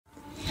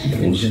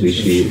in Shri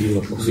Shri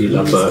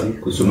Vilapa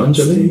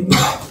Kusumanjali.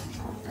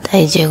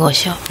 第15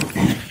章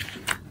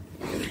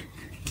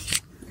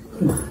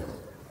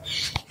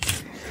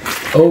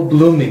O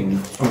blooming,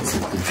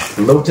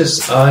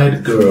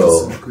 lotus-eyed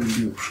girl,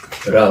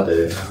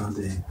 Radha,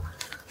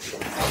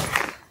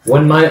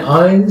 when my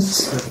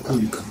eyes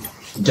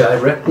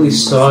directly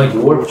saw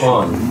your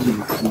pond,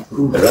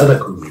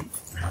 Radhakunda,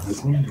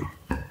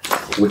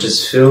 which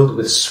is filled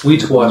with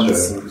sweet water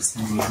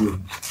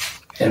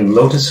and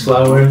lotus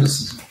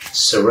flowers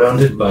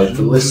surrounded by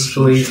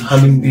blissfully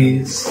humming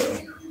bees,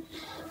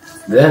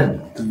 then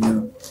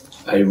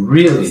I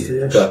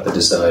really got the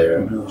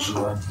desire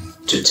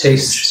to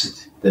taste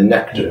the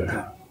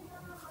nectar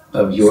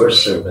of your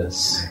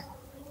service.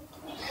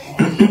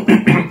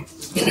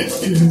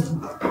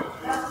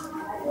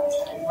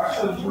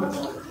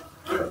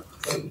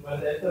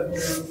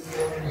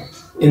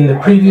 In the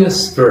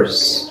previous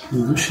verse,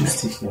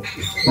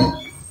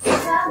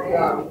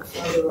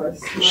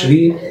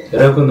 Sri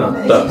Radhakunda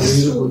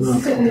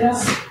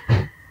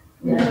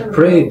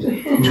prayed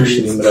to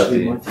Shri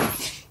Radha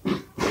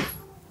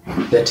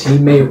that he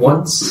may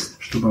once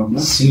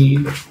see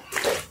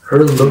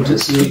her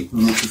lotus feet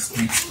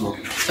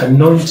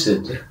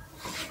anointed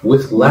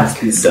with lac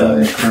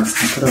dye.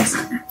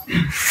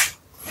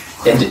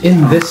 And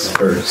in this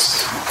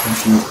verse,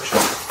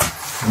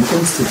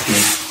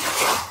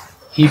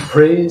 he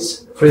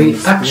prays for the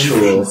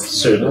actual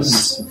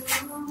service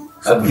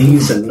of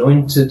these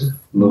anointed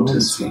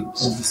lotus feet,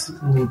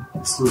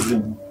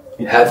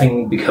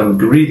 having become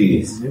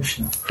greedy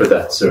for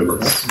that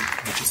service.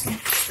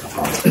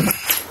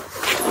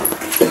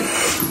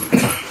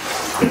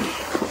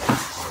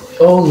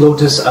 O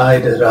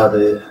lotus-eyed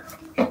Radha,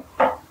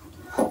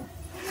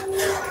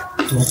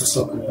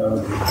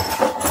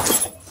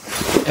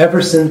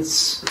 ever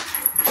since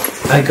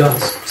I got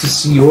to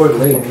see your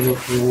lake,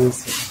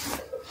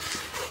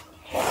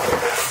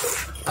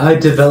 I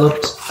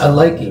developed a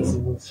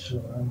liking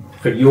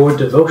for your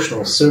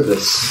devotional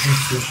service.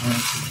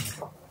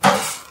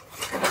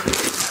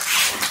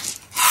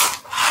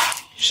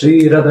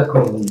 Sri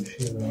Radhakunda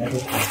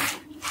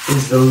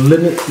is the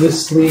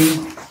limitlessly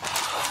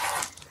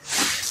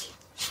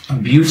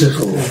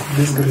beautiful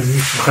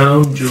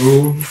crown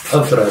jewel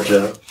of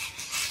Raja.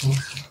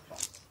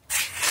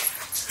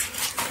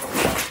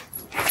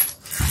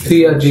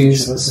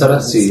 Priyaji's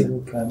Sarasi,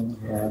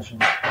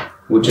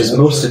 which is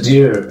most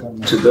dear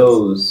to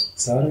those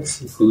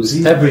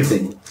whose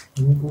everything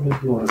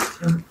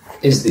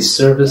is the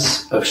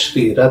service of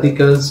Shri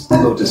Radhika's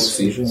lotus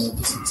feet.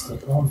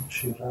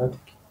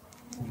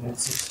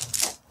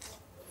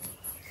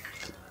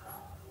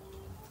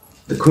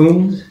 The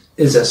Kund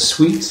is as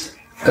sweet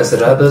as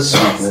Radha's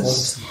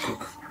sweetness,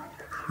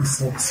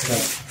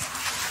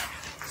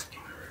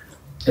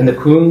 and the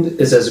Kund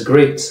is as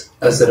great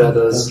as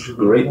Radha's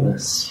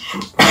greatness.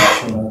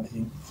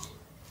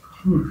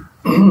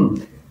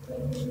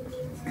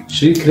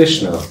 Shri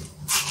Krishna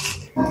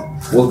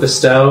will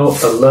bestow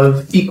a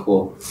love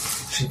equal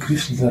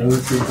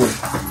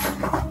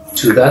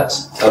to that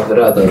of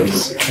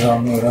Radha's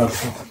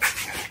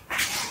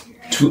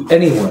to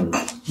anyone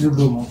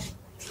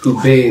who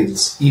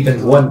bathes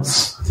even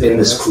once in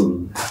this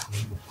Kund.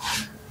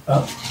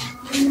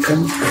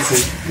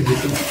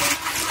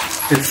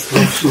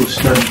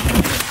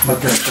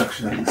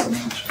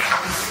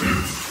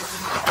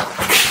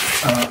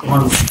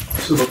 Once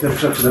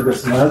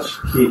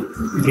he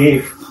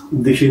gave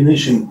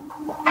definition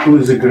who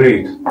is a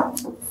great,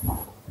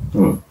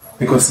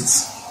 because it's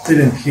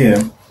telling here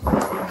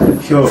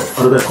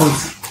Radhakunda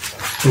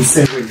is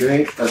same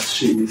great as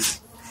she is,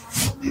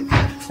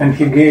 and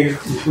he gave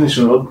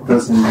definition of what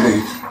does mean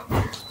great.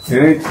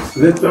 Great,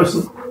 that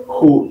person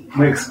who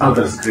makes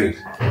others great,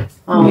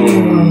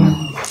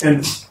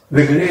 and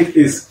the great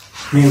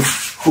means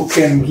who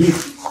can give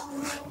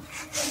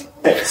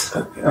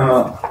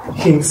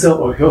himself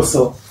or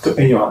herself to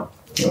anyone,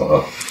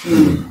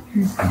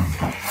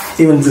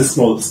 even the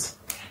smallest.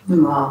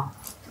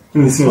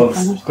 The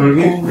smallest. For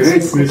me,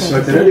 great means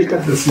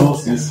Shmataralika, the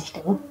smallest is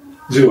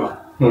Jiva.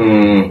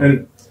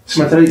 And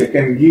Shmataralika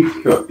can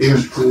give her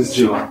even to this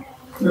Jiva.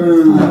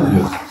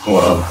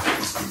 Wow.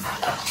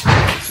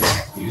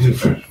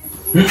 Beautiful.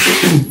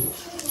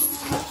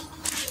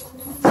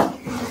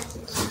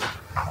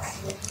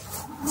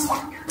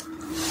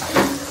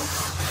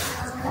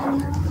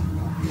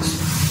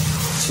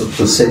 So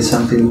to say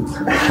something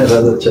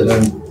Radha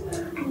Charan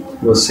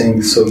was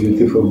saying so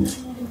beautiful,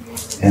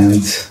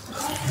 and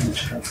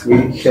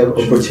we have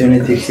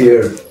opportunity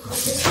here.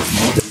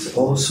 It's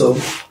also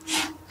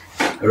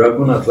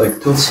Raghunath, like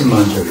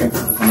Kusumanjali,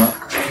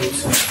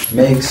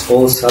 makes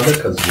all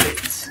sadhakas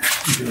great,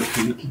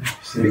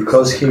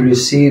 because he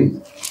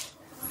received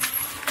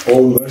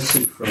all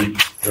mercy from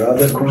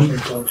Radhakunda.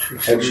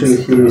 Actually,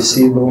 he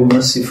received all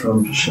mercy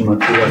from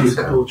Srimati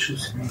Radhika,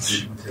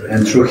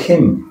 and through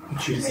him,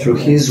 through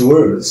his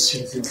words,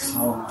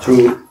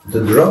 through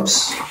the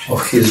drops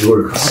of his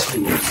words,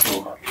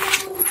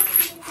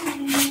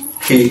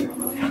 he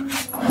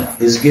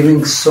is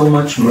giving so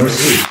much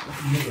mercy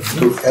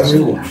to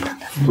everyone.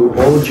 to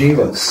all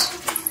jivas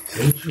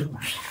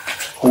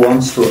who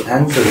wants to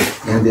enter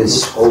in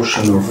this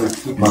ocean of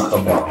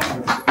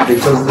Mahabharata.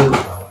 Because the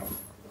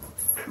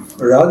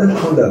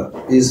Radhakunda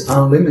is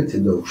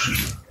unlimited ocean.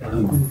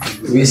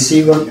 We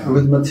see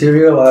with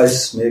material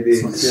eyes, maybe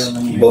its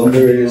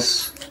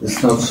boundaries,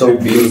 it's not so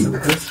big,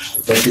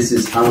 but this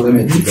is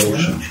unlimited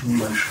ocean.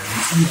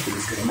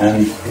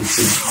 And it's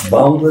a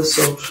boundless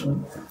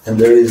ocean, and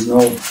there is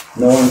no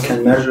one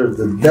can measure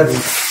the depth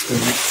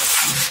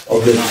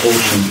of that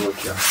ocean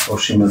of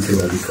Srimati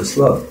Radhika's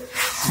love.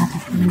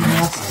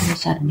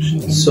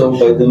 So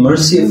by the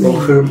mercy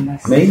of her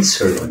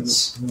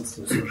maidservants,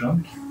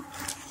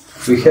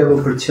 we have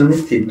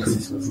opportunity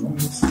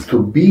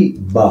to be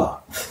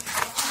bathed.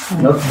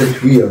 Not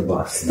that we are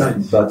bathed,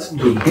 but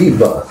to be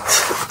bathed.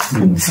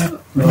 In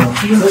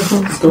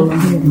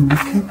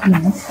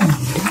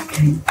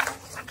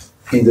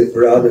the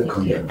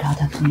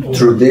Radhakunda,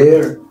 through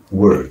their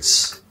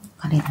words.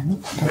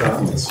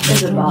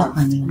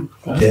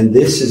 And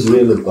this is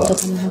really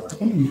bathed.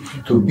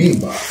 To be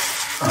bathed.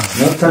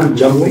 Not I'm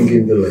jumping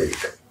in the lake.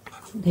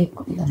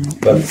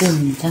 But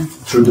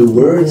through the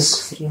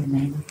words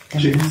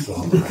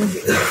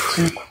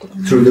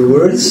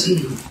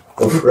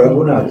of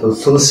Raghunath or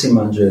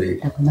Kusumanjali,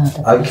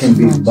 I can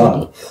be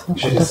bathed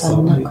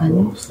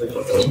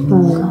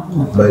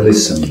by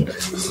listening.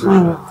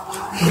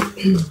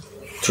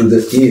 Through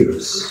the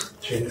ears,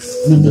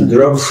 the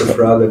drops of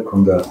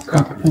Radhakunda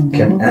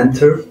can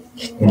enter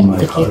in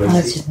my heart.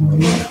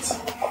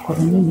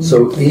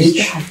 So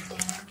each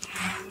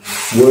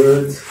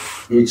word,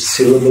 each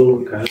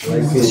syllable,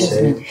 like we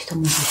say,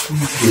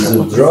 is a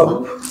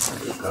drop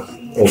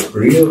of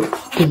real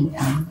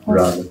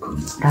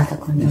Radhakunda.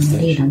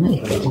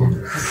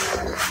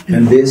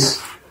 And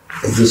this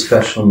is the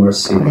special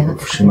mercy of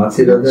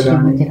Srimati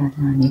Radharani,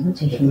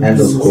 and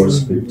of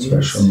course with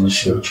special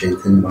mercy of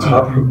Chaitanya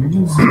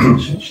Mahaprabhu.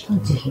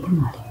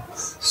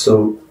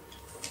 So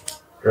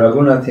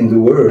Raghunath in the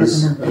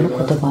words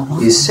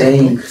is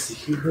saying,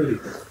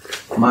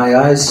 my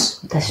eyes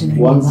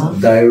want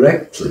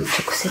directly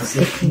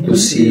to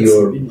see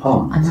your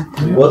pond.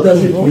 What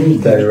does it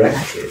mean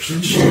directly?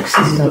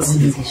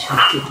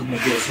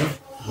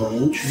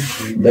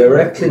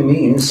 Directly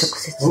means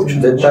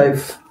that I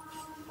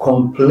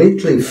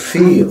completely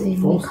feel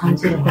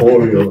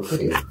all your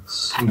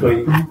feelings.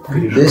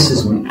 This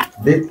is me.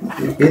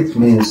 It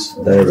means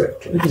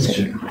directly.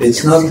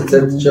 It's not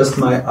that just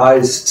my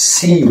eyes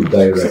see you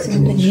directly.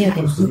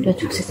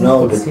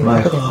 No, that my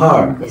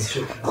heart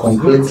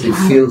completely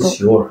feels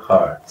your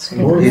heart.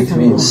 It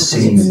means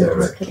seeing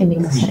directly.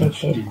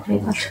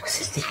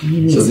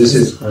 So this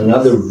is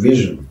another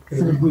vision.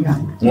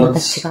 Not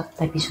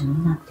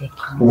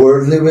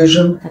worldly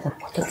vision,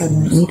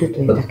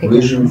 but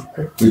vision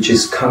which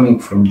is coming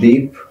from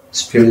deep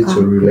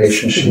spiritual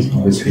relationship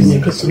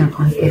between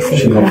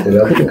Srimati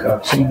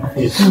Radhika and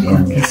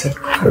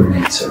her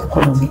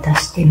maidservant.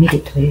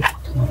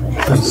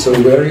 So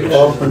very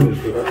often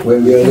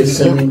when we are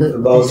listening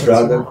about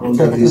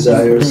Radhakunda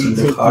desires in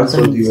the heart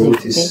of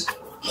devotees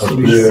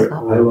appear,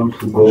 I want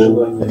to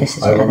go, I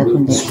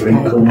want to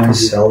sprinkle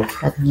myself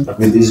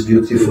with this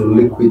beautiful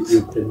liquid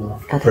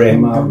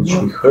prema which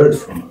we heard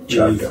from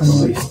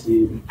Acharyas.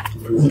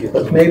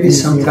 But maybe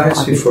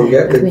sometimes we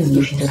forget that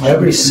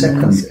every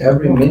second,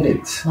 every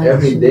minute,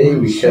 every day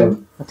we have,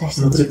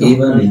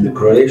 even in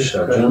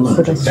Croatia,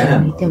 Germany,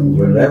 Japan,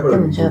 wherever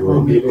in the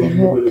world,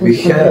 we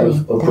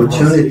have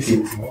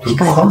opportunity to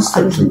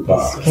constantly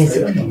bath.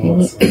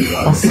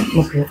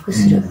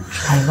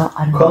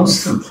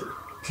 Constantly.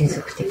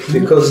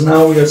 Because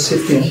now we are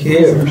sitting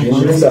here in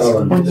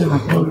Vrindavan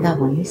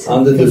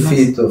under the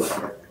feet of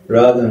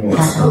Radha and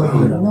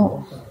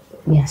Radha.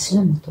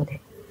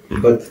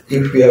 But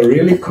if we are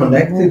really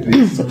connected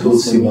with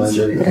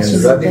Kusumanjali and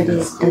Radhika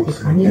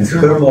and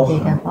her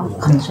Mohan,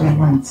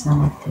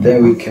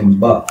 then we can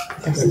bath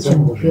in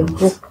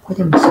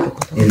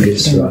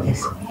this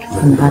Radhika.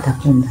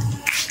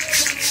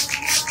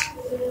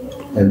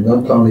 And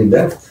not only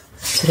that,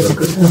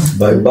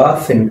 by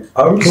bathing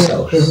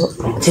ourselves,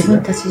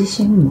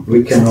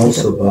 we can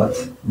also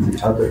bath the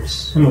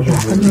others.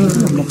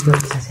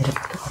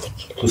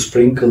 To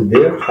sprinkle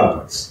their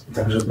hearts.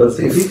 But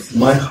if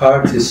my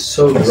heart is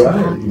so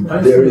dry,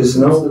 there is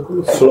no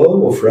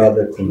flow of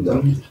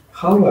Radhakunda,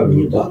 how I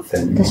will bath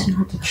them? But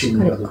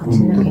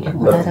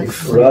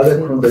if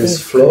Radhakunda is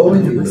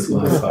flowing with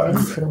my heart,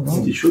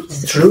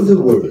 through the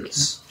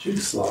words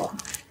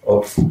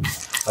of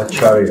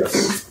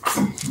Acharyas,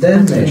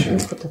 then maybe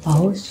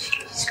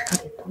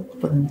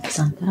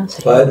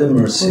by the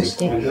mercy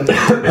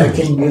I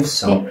can give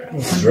some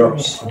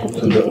drops to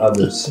the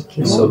others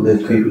so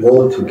that we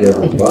all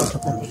together bath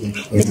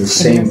in the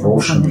same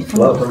ocean of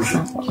love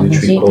which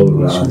we call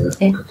Radhakunda.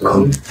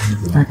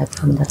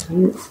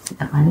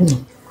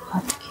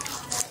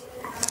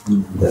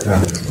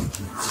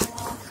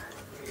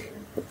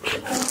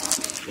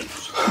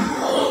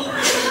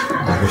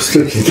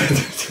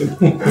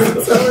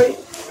 Sorry.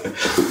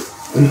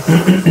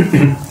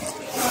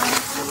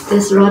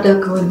 This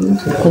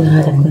Radhakunda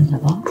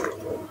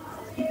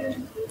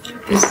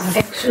is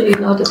actually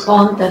not a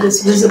pond that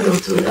is visible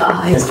to the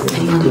eyes.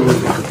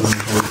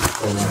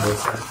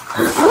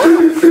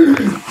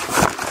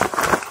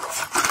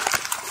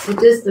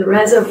 It is the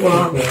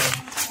reservoir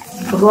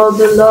of all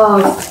the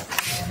love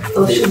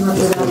of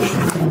Srimati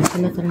Radhakunda.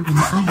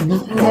 And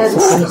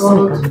that's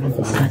called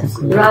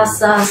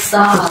Rasa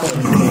Sar.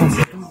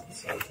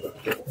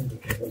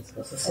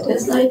 It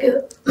is like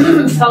a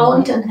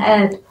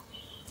fountainhead,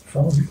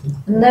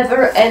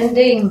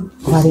 never-ending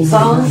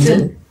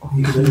fountain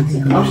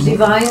of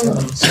divine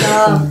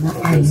love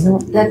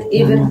that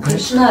even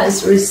Krishna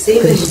is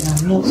receiving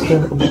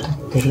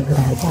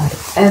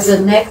as a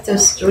nectar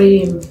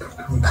stream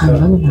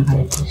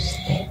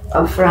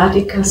of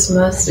Radhika's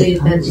mercy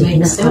that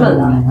makes him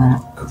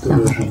alive,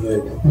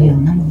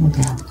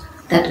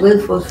 that will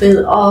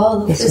fulfill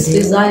all of his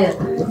desire.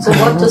 So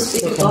what to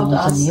speak about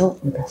us?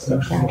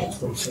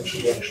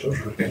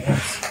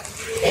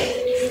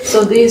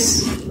 So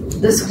this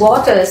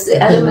water is the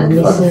element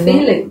for the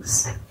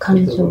feelings.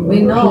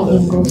 We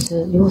know.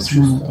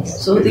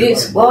 So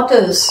these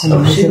waters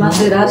of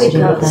Srimati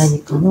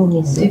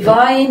Radhika's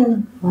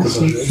divine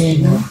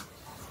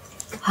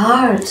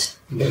heart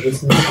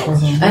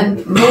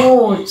and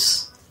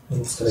moods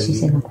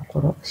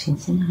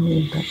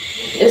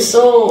is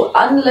so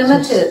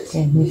unlimited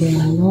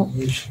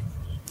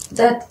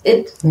that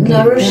it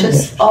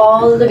nourishes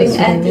all living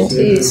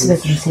entities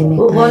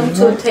who want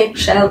to take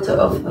shelter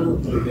of her.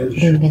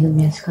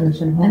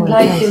 And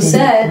like you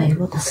said,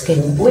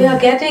 we are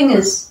getting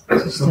is,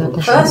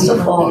 first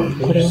of all,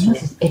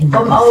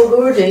 from our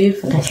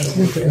Gurudev,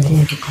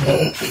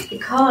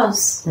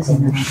 because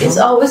it's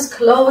always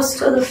close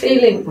to the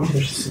feeling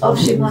of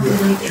Srimati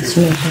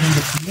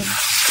Radhika.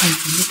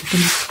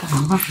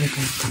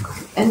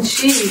 And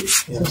she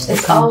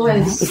is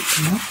always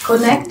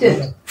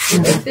connected to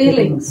the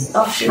feelings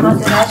of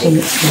Srimati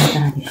Radhika.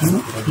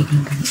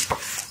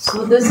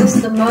 So this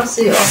is the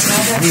mercy of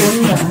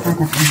Radhakunda.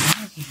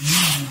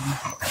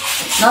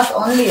 Not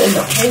only a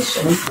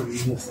location,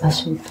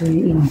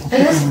 it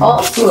is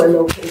also a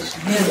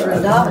location here in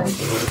Vrindavan,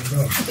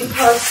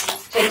 because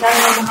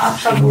Chaitanya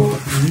Mahaprabhu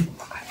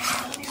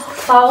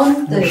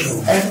found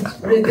this and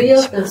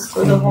revealed this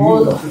to the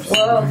whole of the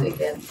world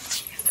again.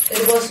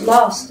 It was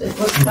lost, it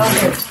was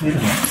covered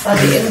by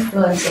the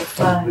influence of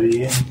time.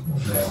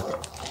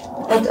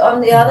 But on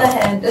the other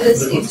hand, it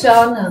is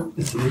eternal.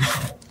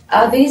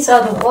 These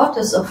are the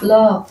waters of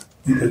love.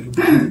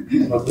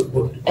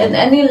 And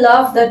any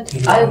love that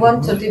I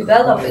want to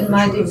develop in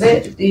my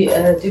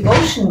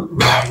devotion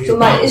to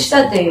my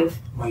Ishtadev,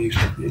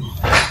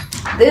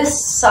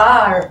 this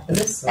sar,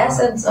 this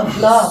essence of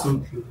love,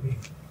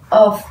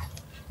 of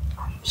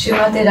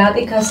Srimati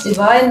Radhika's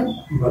divine,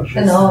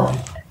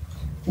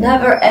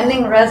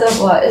 never-ending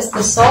reservoir is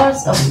the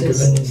source of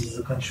this.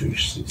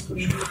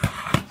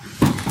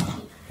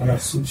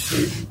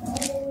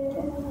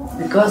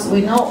 Because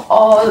we know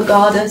all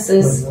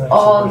goddesses,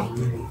 all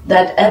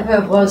that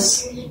ever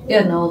was,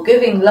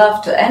 giving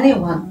love to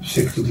anyone,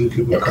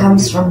 it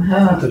comes from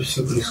her.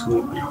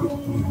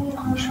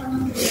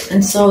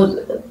 And so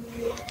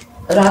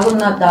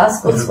Raghunath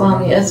Das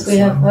Goswami, as we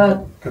have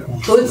heard,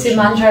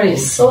 Kusumanjali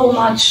is so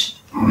much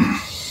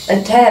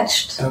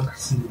attached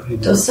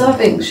to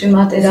serving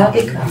Srimati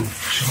Radhika,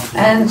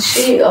 and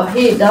she or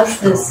he does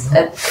this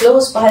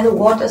close by the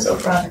waters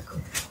of Radhakunda,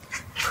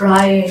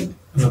 crying,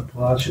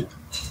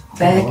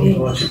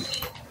 begging.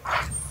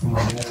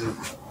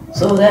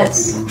 So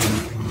that's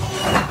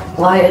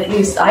why at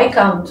least I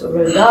come to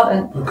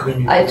Vrindavan.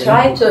 I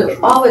try to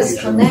always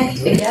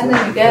connect again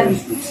and again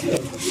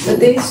to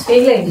these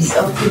feelings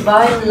of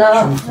divine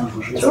love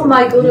through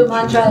my Guru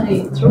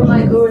Manjari, through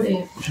my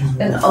Gurudev,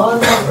 and all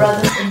my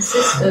brothers and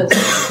sisters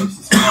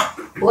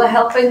who are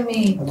helping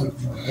me,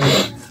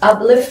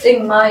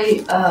 uplifting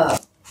my,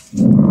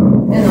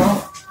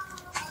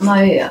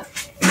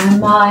 my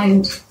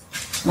mind,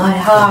 my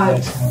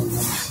heart.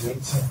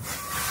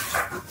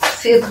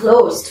 Feel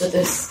close to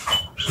this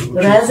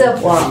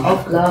reservoir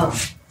of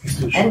love.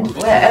 And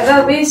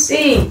wherever we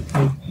see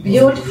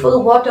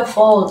beautiful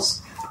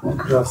waterfalls,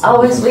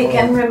 always we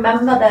can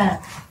remember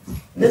that.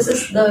 This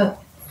is the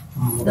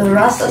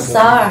Rasa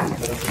Sar,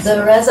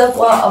 the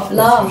reservoir of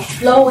love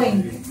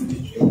flowing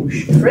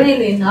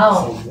freely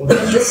now in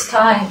this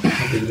time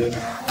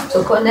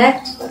to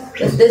connect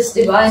with this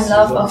divine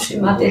love of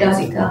Srimati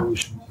Radhika,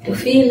 to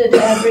feel it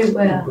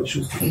everywhere,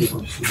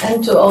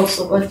 and to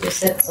also what you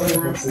said so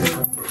nicely.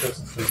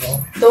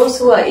 Those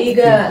who are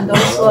eager and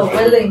those who are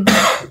willing,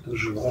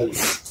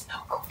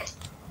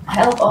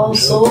 help all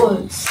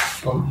souls.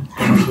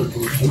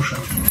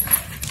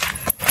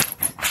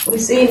 We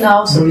see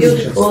now so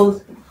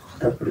beautiful.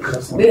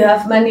 We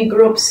have many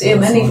groups here,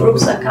 many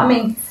groups are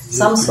coming.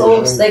 Some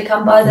souls, they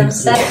come by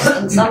themselves,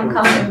 and some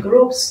come in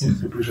groups to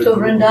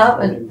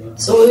Vrindavan.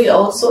 So we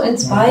also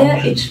inspire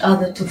each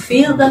other to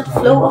feel that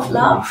flow of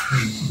love.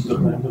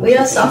 We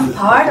are some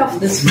part of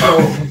this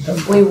flow.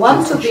 We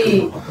want to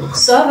be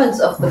servants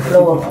of the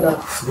flow of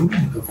love.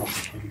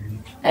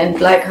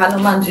 And like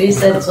Hanumanji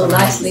said so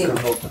nicely,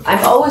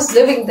 I'm always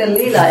living the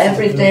Leela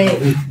every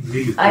day.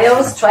 I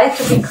always try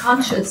to be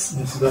conscious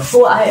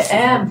who I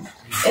am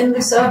in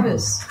the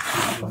service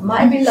of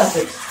my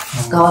beloved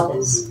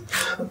goddess.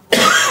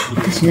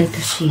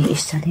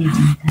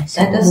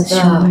 That is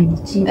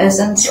the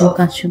essence of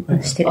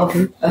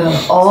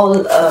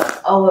all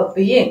our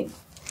being.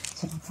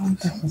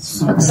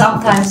 But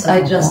sometimes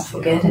I just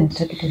forget it.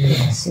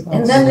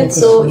 And then it's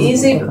so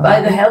easy,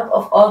 by the help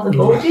of all the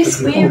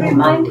bodhis, we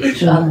remind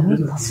each other.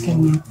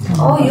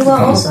 Oh, you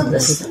are also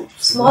this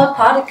small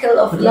particle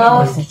of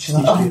love,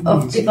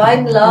 of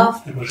divine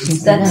love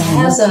that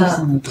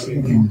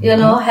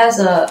has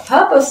a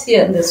purpose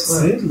here in this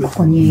world.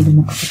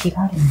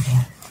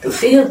 To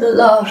feel the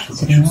love,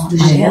 to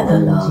share the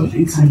love,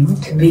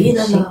 to be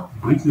the love,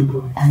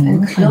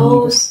 and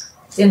close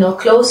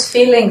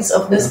feelings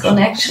of this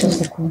connection is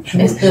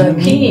the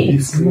key.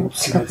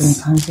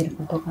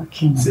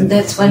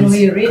 That's when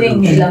we're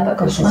reading Vilapa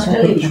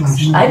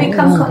Kusumanjali. I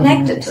become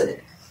connected to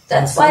it.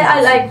 That's why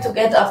I like to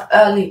get up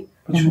early.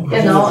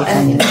 And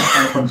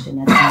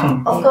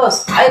of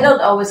course, I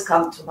don't always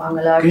come to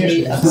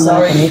Mangalarti. I'm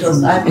sorry,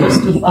 because I'm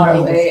just too far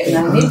away and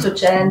I need to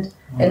chant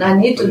and I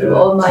need to do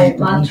all my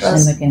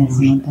mantras.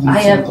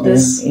 I have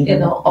this,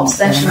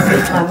 obsession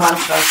with my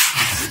mantras.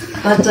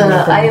 But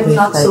I am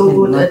not so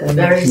good at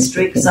very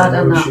strict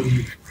sadhana.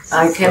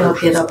 I cannot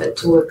get up at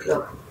 2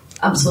 o'clock.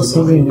 I'm so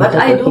sorry. But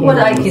I do what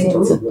I can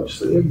do.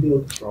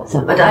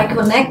 But I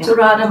connect to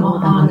Radha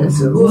Mohan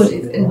as good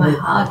in my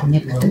heart.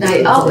 And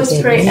I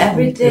always pray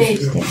every day,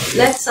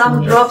 let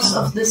some drops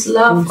of this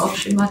love of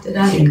Srimati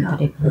Radhika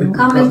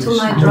come into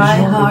my dry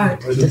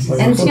heart.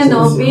 And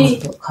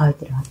be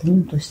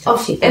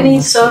of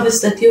any service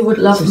that you would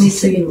love me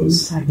to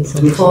use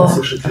for.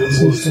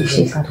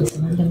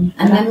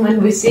 And then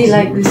when we see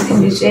like these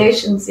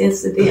initiations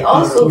yesterday,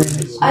 also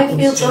I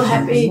feel so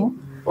happy.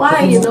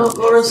 Why,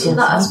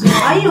 Gorasuna asked me,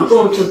 why you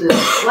go to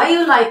this? Why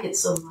you like it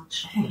so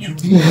much?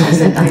 I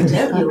said, I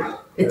tell you,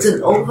 it's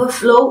an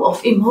overflow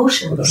of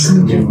emotions.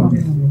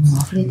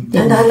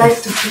 And I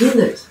like to feel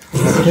it.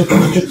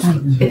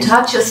 It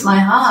touches my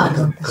heart.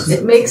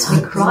 It makes me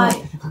cry.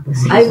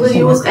 I will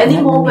use any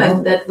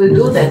moment that will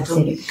do that to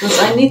me, because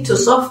I need to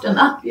soften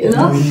up, again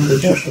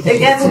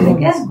and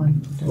again.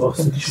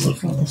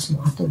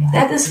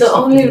 That is the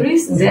only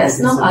reason. There's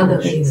no other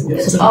reason.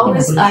 It's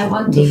always I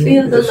want to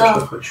feel the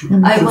love.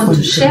 I want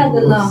to share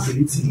the love.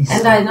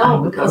 And I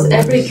know, because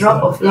every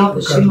drop of love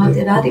is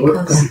Srimati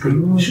Radhika's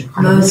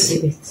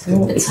mercy.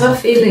 It's her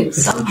feeling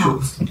somehow.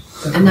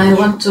 And I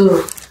want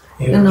to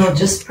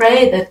just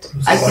pray that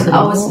I can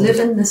always live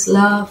in this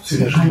love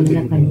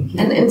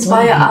and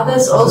inspire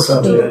others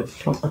also to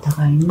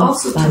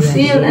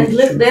feel and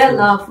live their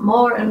love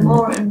more and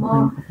more and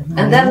more.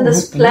 And then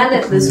this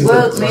planet, this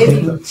world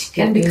maybe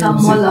can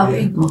become more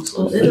loving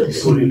also a little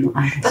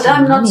bit. But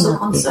I'm not so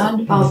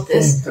concerned about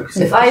this.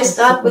 If I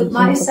start with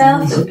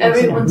myself, if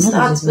everyone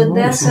starts with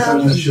their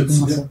self,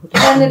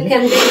 then it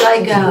can be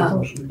like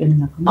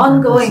an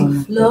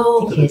ongoing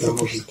flow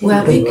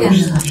where we can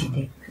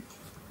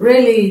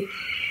really,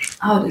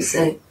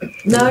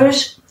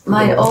 nourish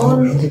my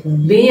own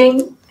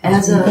being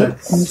as a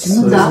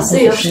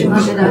Dasi of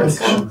Srimati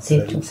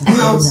Radhika.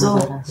 And also,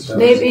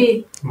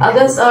 maybe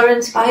others are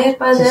inspired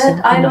by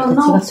that, I don't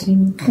know.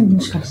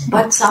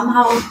 But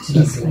somehow,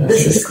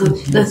 this is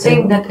the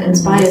thing that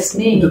inspires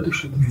me.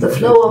 The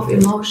flow of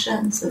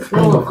emotions, the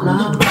flow of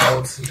love.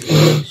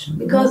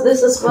 Because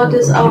this is what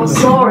is our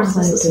source,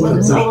 this is what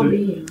is our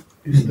being.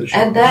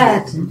 And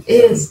that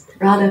is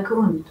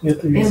Radhakunda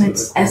in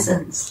its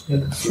essence.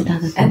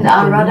 And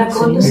our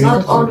Radhakunda is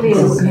not only a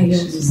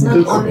location, it's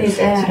not only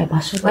there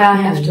where I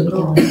have to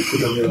go.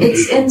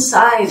 It's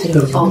inside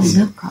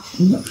also.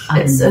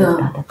 It's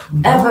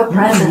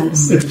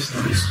ever-presence.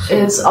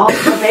 It's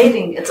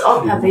all-pervading. It's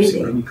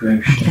all-pervading.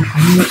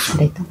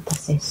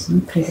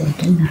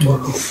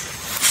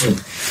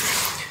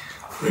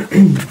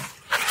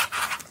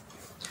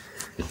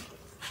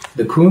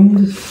 The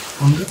Kund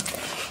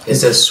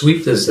is as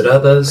sweet as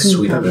Radha's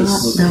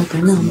sweetness. And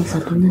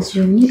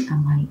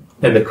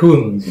the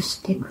Kund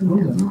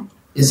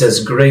is as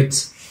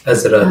great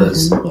as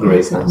Radha's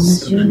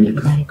greatness.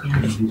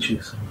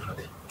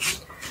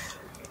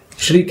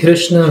 Shri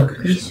Krishna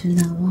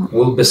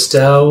will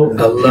bestow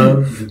a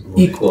love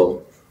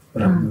equal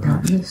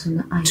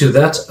to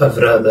that of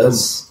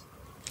Radha's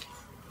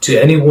to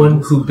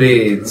anyone who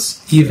bathes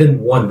even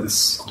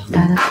once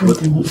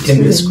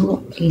in this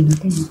pool.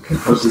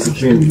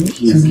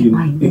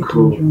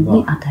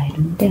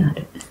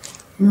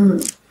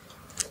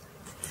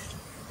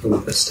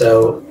 Will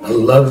bestow a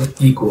love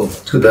equal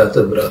to that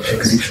of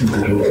Radha's.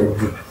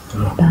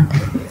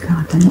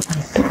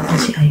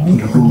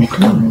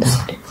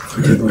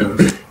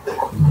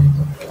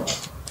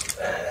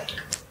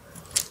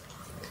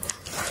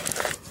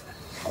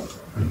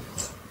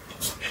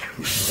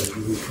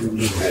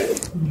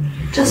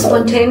 Just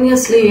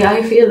spontaneously,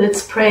 I feel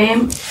it's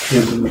prem,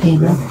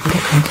 prema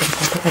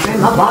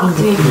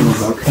bhakti,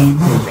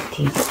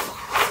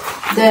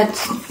 that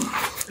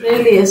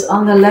really is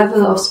on the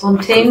level of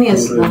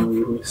spontaneous love.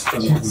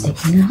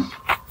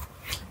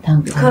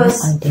 Because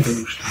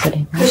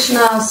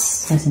Krishna's,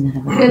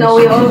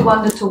 we all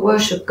wanted to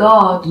worship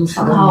God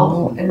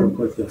somehow, and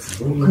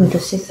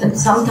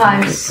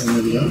sometimes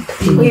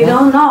we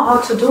don't know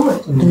how to do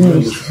it.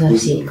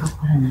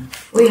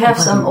 We have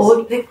some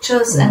old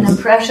pictures and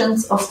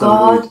impressions of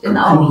God in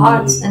our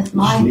hearts and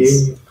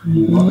minds.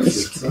 But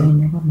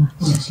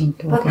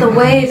the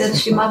way that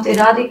Srimati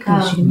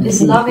Radhika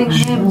is loving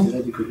him,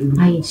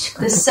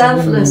 this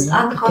selfless,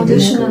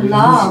 unconditional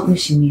love,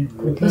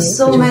 with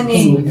so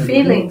many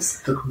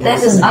feelings,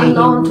 that is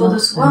unknown to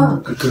this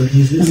world.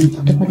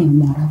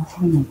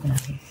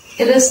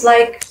 It is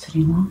like,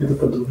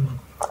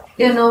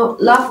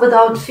 love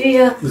without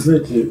fear,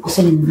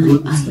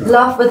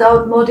 love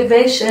without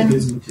motivation,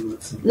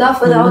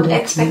 love without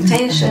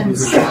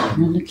expectations.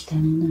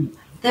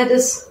 That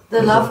is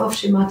the love of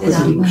Srimati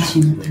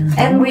Radhika.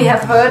 And we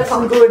have heard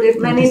from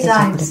Gurudev many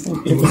times,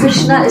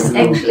 Krishna is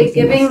actually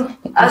giving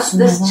us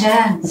this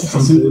chance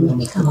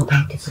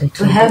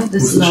to have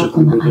this love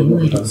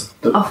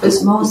of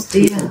his most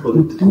dear.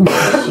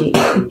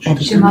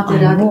 Srimati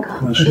Radhika.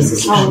 This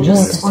is how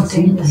just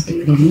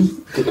spontaneously.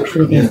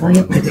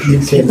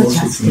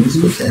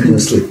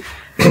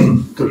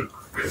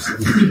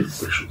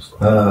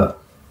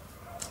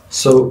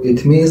 So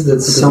it means that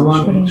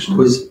someone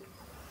who is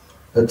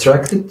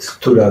attracted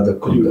to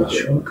Radhakunda,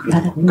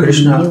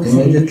 Krishna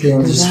immediately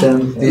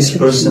understands this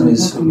person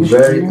is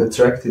very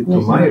attracted to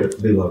my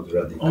beloved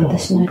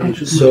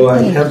Radhika. So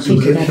I have to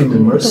give him the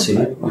mercy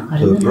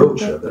to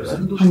approach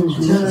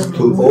Radhika,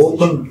 to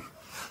open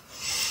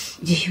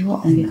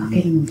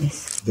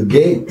the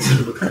gate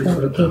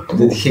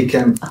that he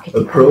can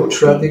approach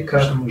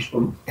Radhika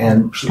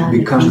and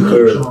become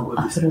her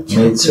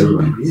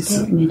maidservant.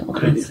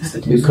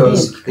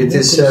 Because it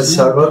is said,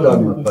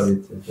 Sarvadharma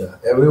Paritaja,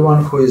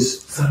 everyone who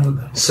is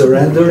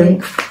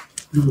surrendering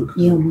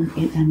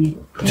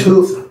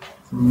to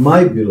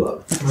my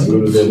beloved,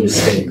 Gurudev is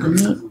saying,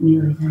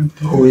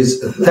 who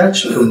is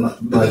attached to my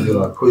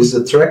beloved, who is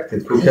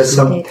attracted, who has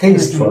some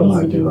taste for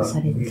my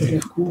beloved.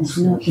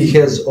 He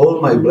has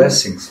all my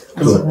blessings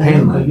to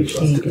attain my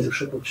beloved.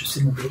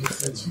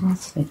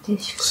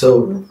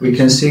 So we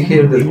can see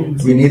here that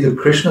we need a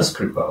Krishna's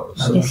kripa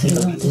also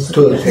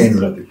to attain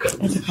Radhika.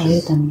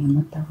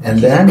 And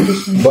then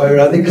by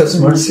Radhika's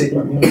mercy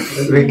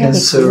we can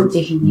serve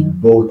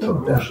both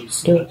of them.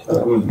 So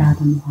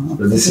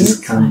this is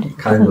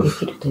kind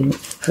of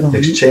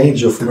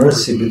exchange of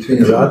mercy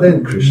between Radha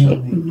and Krishna.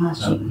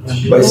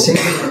 By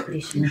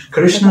singing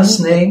Krishna's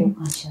name,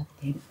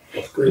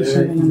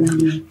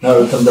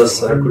 Narottam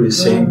Thakur is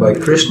saying, by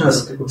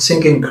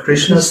singing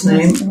Krishna's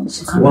name,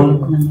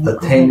 one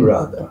attain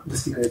Radha.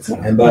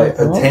 And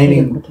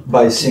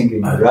by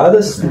singing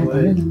Radha's name,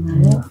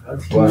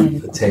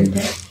 one attain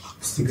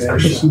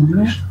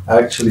Krishna.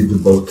 Actually, the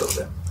both of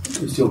them.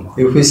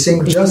 If we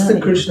sing just the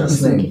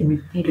Krishna's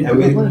name and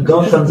we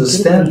don't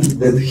understand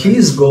that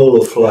his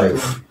goal of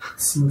life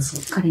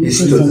is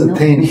to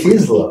attain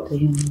his love,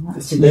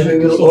 then we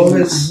will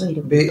always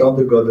be on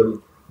the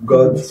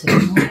God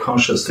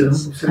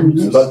consciousness.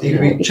 But if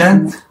we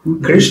chant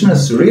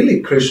Krishna's name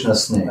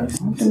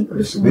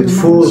with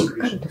full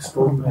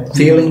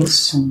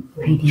feelings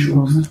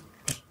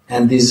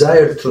and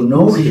desire to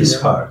know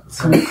his heart,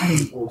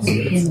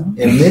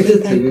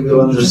 immediately we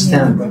will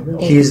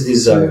understand his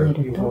desire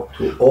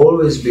to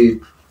always be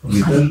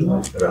with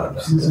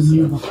Radha,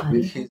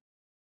 with his